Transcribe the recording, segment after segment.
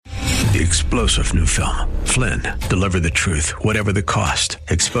The explosive new film, Flynn, deliver the truth, whatever the cost,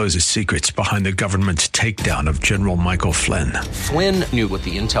 exposes secrets behind the government's takedown of General Michael Flynn. Flynn knew what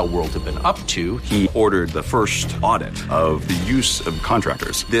the intel world had been up to. He ordered the first audit of the use of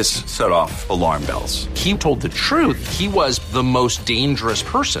contractors. This set off alarm bells. He told the truth. He was the most dangerous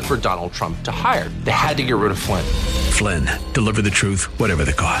person for Donald Trump to hire. They had to get rid of Flynn. Flynn, deliver the truth, whatever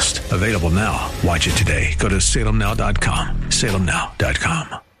the cost. Available now. Watch it today. Go to salemnow.com.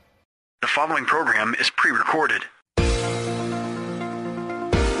 salemnow.com. The following program is pre-recorded.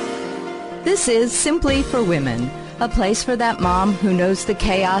 This is Simply for Women, a place for that mom who knows the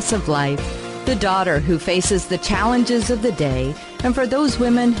chaos of life, the daughter who faces the challenges of the day, and for those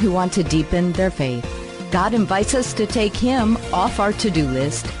women who want to deepen their faith. God invites us to take Him off our to-do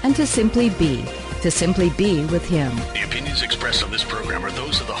list and to simply be with Him. The opinions expressed on this program are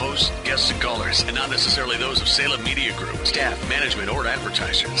those of the host, guests, and callers, and not necessarily those of Salem Media Group, staff, management, or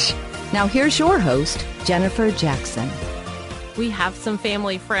advertisers. Now here's your host, Jennifer Jackson. We have some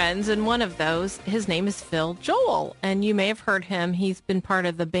family friends, and one of those, his name is Phil Joel, and you may have heard him. He's been part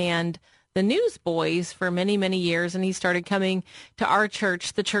of the band The Newsboys for many, many years, and he started coming to our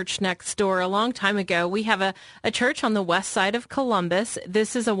church, the church next door, a long time ago. We have a church on the west side of Columbus.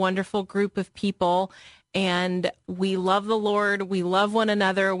 This is a wonderful group of people, and we love the Lord. We love one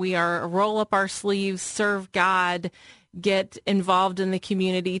another. We are a roll up our sleeves, serve God, get involved in the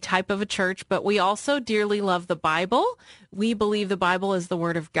community type of a church, but we also dearly love the Bible. We believe the Bible is the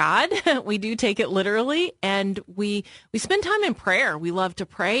Word of God. We do take it literally, and we spend time in prayer. We love to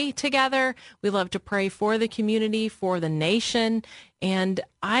pray together. We love to pray for the community, for the nation, and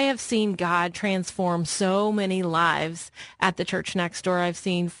I have seen God transform so many lives at the church next door. I've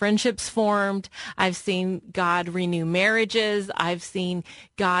seen friendships formed. I've seen God renew marriages. I've seen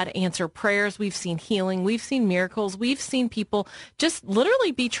God answer prayers. We've seen healing. We've seen miracles. We've seen people just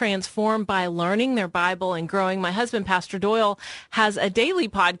literally be transformed by learning their Bible and growing. My husband, Pastor Doyle, has a daily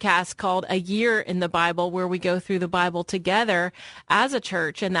podcast called A Year in the Bible, where we go through the Bible together as a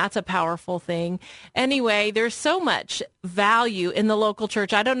church, and that's a powerful thing. Anyway, there's so much value in the local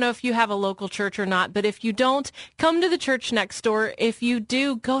church. I don't know if you have a local church or not, but if you don't, come to the church next door. If you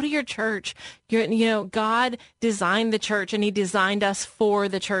do, go to your church. God designed the church, and He designed us for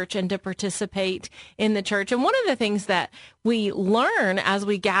the church and to participate in the church. And one of the things that we learn as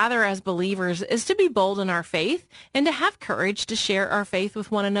we gather as believers is to be bold in our faith and to have courage to share our faith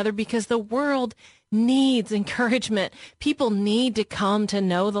with one another, because the world needs encouragement. People need to come to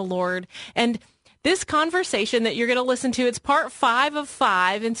know the Lord. And this conversation that you're going to listen to, it's part 5 of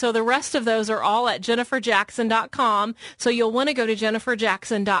 5, and so the rest of those are all at jenniferjackson.com, so you'll want to go to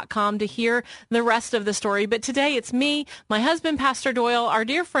jenniferjackson.com to hear the rest of the story. But today it's me, my husband, Pastor Doyle, our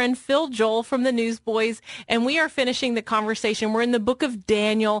dear friend Phil Joel from the Newsboys, and we are finishing the conversation. We're in the book of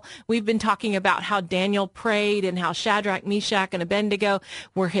Daniel. We've been talking about how Daniel prayed and how Shadrach, Meshach, and Abednego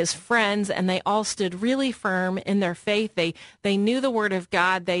were his friends, and they all stood really firm in their faith. They knew the Word of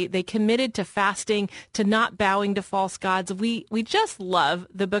God. They committed to fasting, to not bowing to false gods. We just love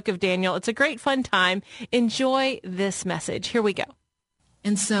the book of Daniel. It's a great fun time. Enjoy this message. Here we go.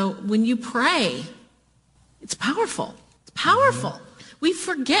 And so when you pray, it's powerful. It's powerful. We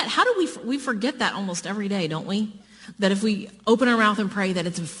forget. How do we forget that almost every day, don't we? That if we open our mouth and pray, that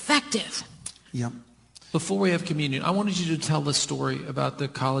it's effective. Yep. Before we have communion, I wanted you to tell the story about the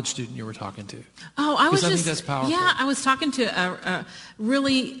college student you were talking to. Oh, I think that's powerful. Yeah, I was talking to a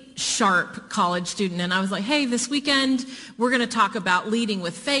really sharp college student, and I was like, hey, this weekend we're going to talk about leading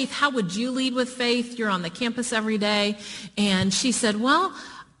with faith. How would you lead with faith? You're on the campus every day. And she said, well,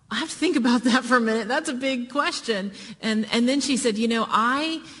 I have to think about that for a minute. That's a big question. And then she said,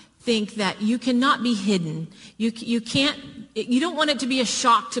 I think that you cannot be hidden. You don't want it to be a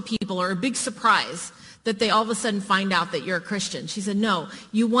shock to people or a big surprise that they all of a sudden find out that you're a Christian. She said, no,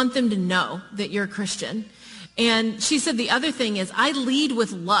 you want them to know that you're a Christian. And she said the other thing is, I lead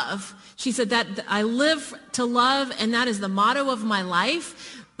with love. She said that I live to love, and that is the motto of my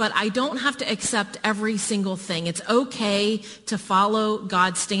life, but I don't have to accept every single thing. It's okay to follow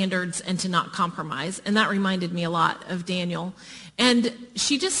God's standards and to not compromise. And that reminded me a lot of Daniel. And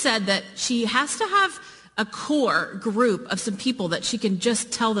she just said that she has to have a core group of some people that she can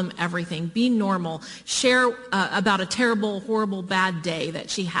just tell them everything, be normal, share about a terrible, horrible, bad day that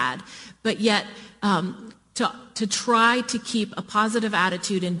she had, but yet to try to keep a positive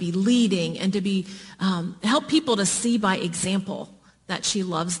attitude and be leading and to be help people to see by example that she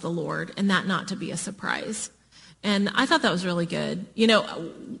loves the Lord, and that not to be a surprise. And I thought that was really good.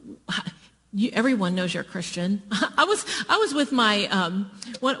 everyone knows you're a Christian. I was with my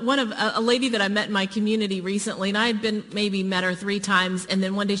one of a lady that I met in my community recently, and I had met her 3 times, and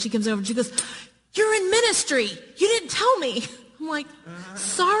then one day she comes over and she goes, "You're in ministry. You didn't tell me." I'm like,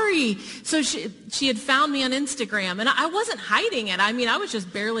 sorry. So she had found me on Instagram, and I wasn't hiding it. I mean, I was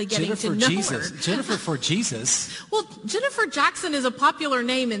just barely getting to know her. Jennifer for Jesus. Well, Jennifer Jackson is a popular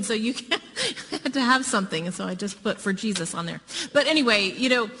name, and so you had to have something, and so I just put for Jesus on there. But anyway,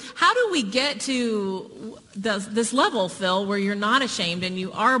 how do we get to this level, Phil, where you're not ashamed and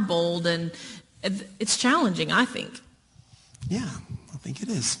you are bold, and it's challenging, I think. Yeah, I think it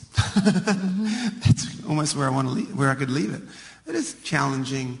is. That's almost where I could leave it. It is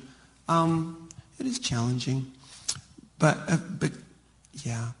challenging. It is challenging, but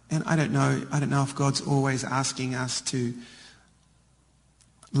yeah. And I don't know if God's always asking us to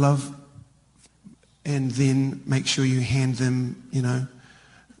love, and then make sure you hand them,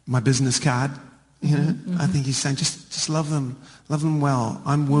 my business card. I think He's saying just love them well.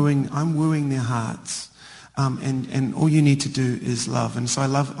 I'm wooing their hearts, and all you need to do is love. And so I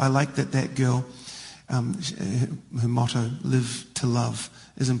like that girl. Her motto, live to love,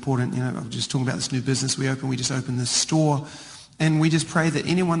 is important. I'm just talking about this new business we just opened this store, and we just pray that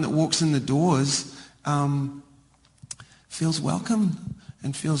anyone that walks in the doors feels welcome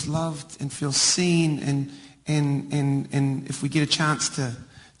and feels loved and feels seen, and if we get a chance to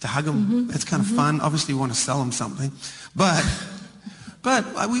hug them, it's kind of fun. Obviously we want to sell them something, but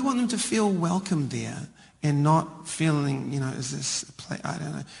we want them to feel welcome there. And not feeling, is this a play? I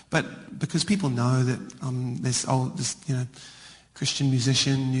don't know. But because people know that this Christian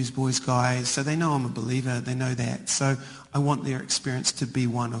musician, Newsboys guy, so they know I'm a believer. They know that. So I want their experience to be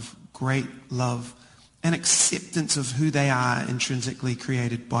one of great love and acceptance of who they are, intrinsically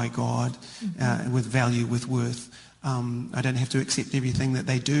created by God, with value, with worth. I don't have to accept everything that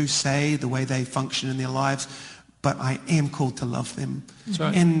they do, say, the way they function in their lives. But I am called to love them. That's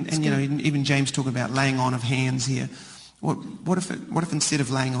right. And even James talking about laying on of hands here. What if instead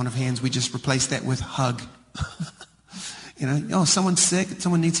of laying on of hands, we just replace that with hug? Someone's sick,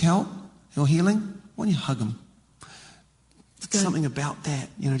 someone needs help or healing. Why don't you hug them? Something about that,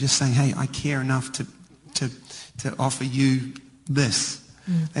 just saying, hey, I care enough to offer you this.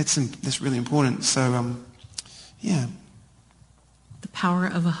 That's really important. So, yeah. The power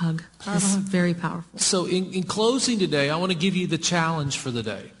of a hug. It's very powerful. So in closing today, I want to give you the challenge for the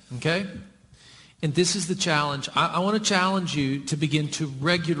day, okay? And this is the challenge. I want to challenge you to begin to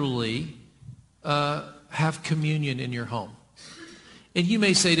regularly have communion in your home. And you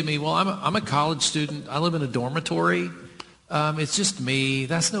may say to me, well, I'm a college student. I live in a dormitory. It's just me.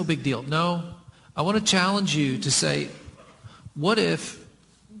 That's no big deal. No, I want to challenge you to say, what if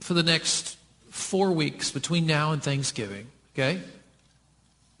for the next 4 weeks between now and Thanksgiving, okay,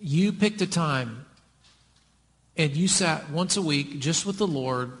 you picked a time and you sat once a week just with the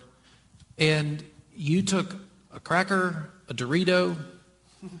Lord, and you took a cracker, a Dorito,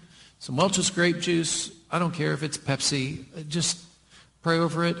 some Welch's grape juice. I don't care if it's Pepsi. Just pray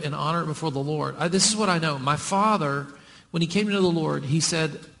over it and honor it before the Lord. This is what I know. My father, when he came to know the Lord, he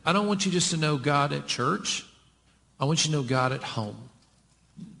said, I don't want you just to know God at church. I want you to know God at home.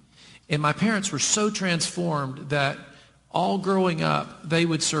 And my parents were so transformed that all growing up, they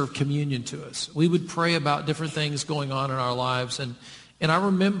would serve communion to us. We would pray about different things going on in our lives. And I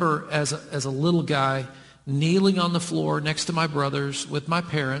remember as a little guy kneeling on the floor next to my brothers with my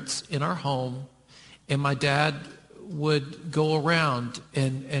parents in our home, and my dad would go around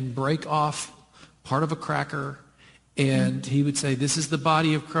and break off part of a cracker, and he would say, this is the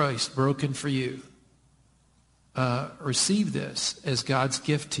body of Christ broken for you. Receive this as God's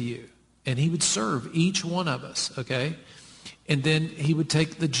gift to you. And he would serve each one of us, okay? And then he would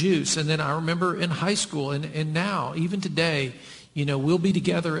take the juice. And then I remember in high school and now, even today, we'll be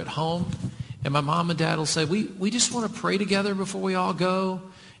together at home. And my mom and dad will say, we just want to pray together before we all go.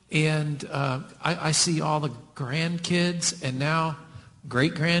 And I see all the grandkids and now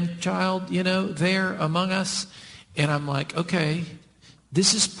great-grandchild, there among us. And I'm like, okay,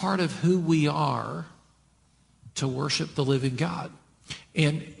 this is part of who we are to worship the living God.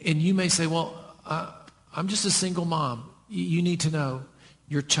 And you may say, well, I'm just a single mom. You need to know,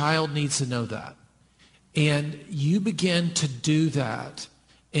 your child needs to know that. And you begin to do that,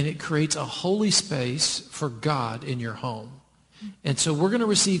 and it creates a holy space for God in your home. And so we're going to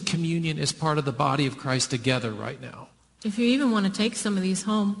receive communion as part of the body of Christ together right now. If you even want to take some of these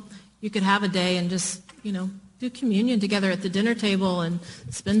home, you could have a day and just, do communion together at the dinner table and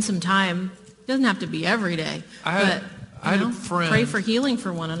spend some time. It doesn't have to be every day. I had a friend. Pray for healing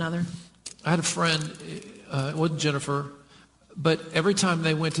for one another. I had a friend, it wasn't Jennifer, But every time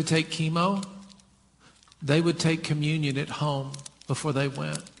they went to take chemo, they would take communion at home before they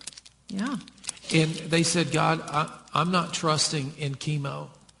went. Yeah. And they said, God, I'm not trusting in chemo.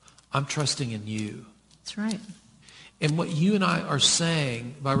 I'm trusting in you. That's right. And what you and I are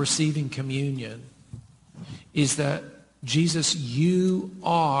saying by receiving communion is that, Jesus, you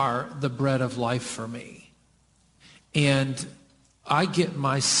are the bread of life for me. And I get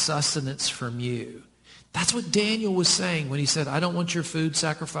my sustenance from you. That's what Daniel was saying when he said, I don't want your food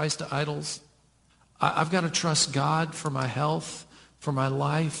sacrificed to idols. I've got to trust God for my health, for my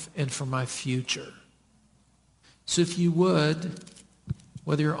life, and for my future. So if you would,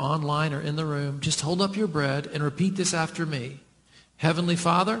 whether you're online or in the room, just hold up your bread and repeat this after me. Heavenly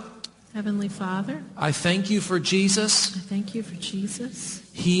Father. Heavenly Father. I thank you for Jesus. I thank you for Jesus.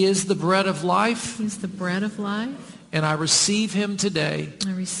 He is the bread of life. He's the bread of life. And I receive him today.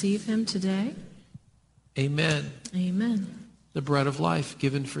 I receive him today. Amen. Amen. The bread of life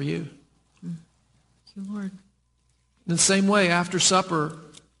given for you. Thank you, Lord. In the same way, after supper,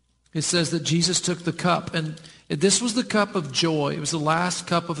 it says that Jesus took the cup. And this was the cup of joy. It was the last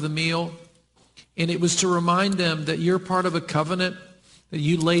cup of the meal. And it was to remind them that you're part of a covenant, that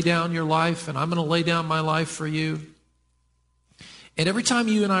you lay down your life, and I'm going to lay down my life for you. And every time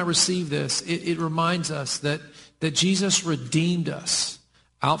you and I receive this, it reminds us that Jesus redeemed us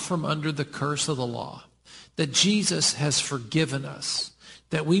out from under the curse of the law, that Jesus has forgiven us,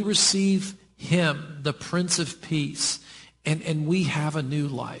 that we receive him, the Prince of Peace, and we have a new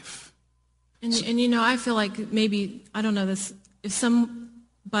life. And you know, I feel like maybe, I don't know this, if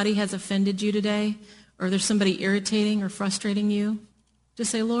somebody has offended you today, or there's somebody irritating or frustrating you, just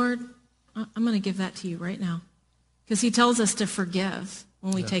say, Lord, I'm going to give that to you right now. Because he tells us to forgive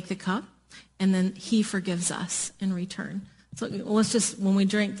when we take the cup, and then he forgives us in return. So let's just, when we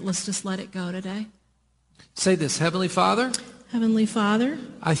drink, let's just let it go today. Say this, Heavenly Father. Heavenly Father.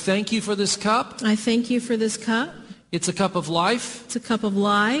 I thank you for this cup. I thank you for this cup. It's a cup of life. It's a cup of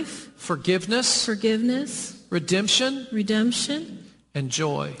life. Forgiveness. Forgiveness. Redemption. Redemption. And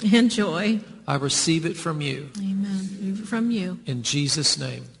joy. And joy. I receive it from you. Amen. From you. In Jesus'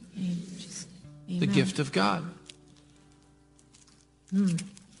 name. Amen. The gift of God.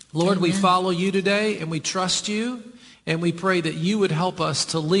 Lord, we follow you today, and we trust you, and we pray that you would help us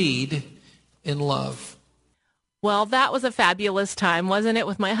to lead in love. Well, that was a fabulous time, wasn't it,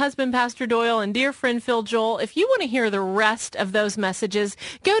 with my husband, Pastor Doyle, and dear friend, Phil Joel. If you want to hear the rest of those messages,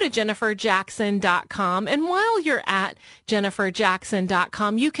 go to jenniferjackson.com. And while you're at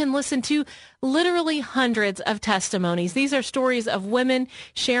jenniferjackson.com, you can listen to literally hundreds of testimonies. These are stories of women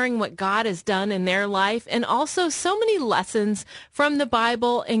sharing what God has done in their life, and also so many lessons from the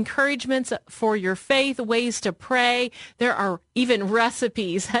Bible, encouragements for your faith, ways to pray. There are even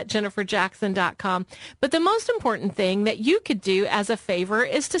recipes at jenniferjackson.com. But the most important thing that you could do as a favor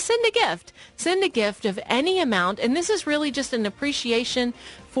is to send a gift. Send a gift of any amount, and this is really just an appreciation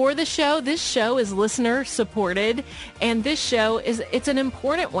for the show. This show is listener supported, and this show it's an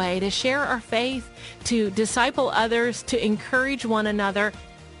important way to share our faith, to disciple others, to encourage one another.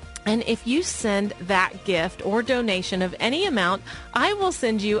 And if you send that gift or donation of any amount, I will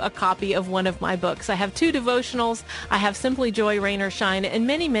send you a copy of one of my books. I have 2 devotionals. I have Simply Joy, Rain or Shine, and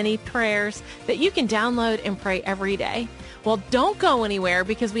many, many prayers that you can download and pray every day. Well, don't go anywhere,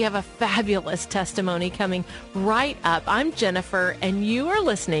 because we have a fabulous testimony coming right up. I'm Jennifer, and you are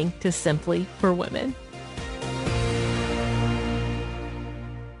listening to Simply for Women.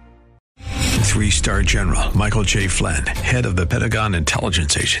 3-star General Michael J. Flynn, head of the Pentagon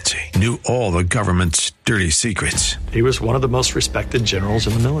Intelligence Agency, knew all the government's dirty secrets. He was one of the most respected generals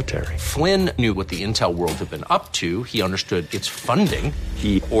in the military. Flynn knew what the intel world had been up to. He understood its funding.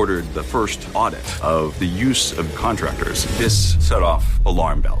 He ordered the first audit of the use of contractors. This set off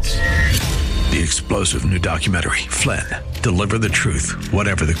alarm bells. The explosive new documentary, Flynn, Deliver the Truth,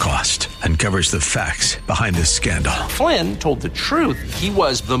 Whatever the Cost, uncovers the facts behind this scandal. Flynn told the truth. He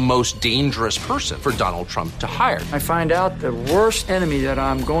was the most dangerous person for Donald Trump to hire. I find out the worst enemy that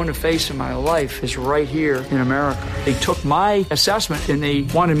I'm going to face in my life is right here in America. They took my assessment and they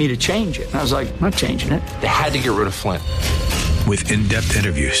wanted me to change it. And I was like, I'm not changing it. They had to get rid of Flynn. With in-depth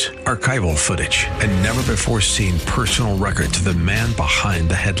interviews, archival footage, and never-before-seen personal records of the man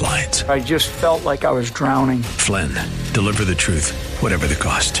behind the headlines. I just felt like I was drowning. Flynn, Deliver the Truth, Whatever the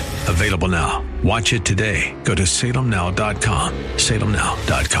Cost. Available now. Watch it today. Go to salemnow.com.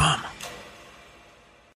 salemnow.com.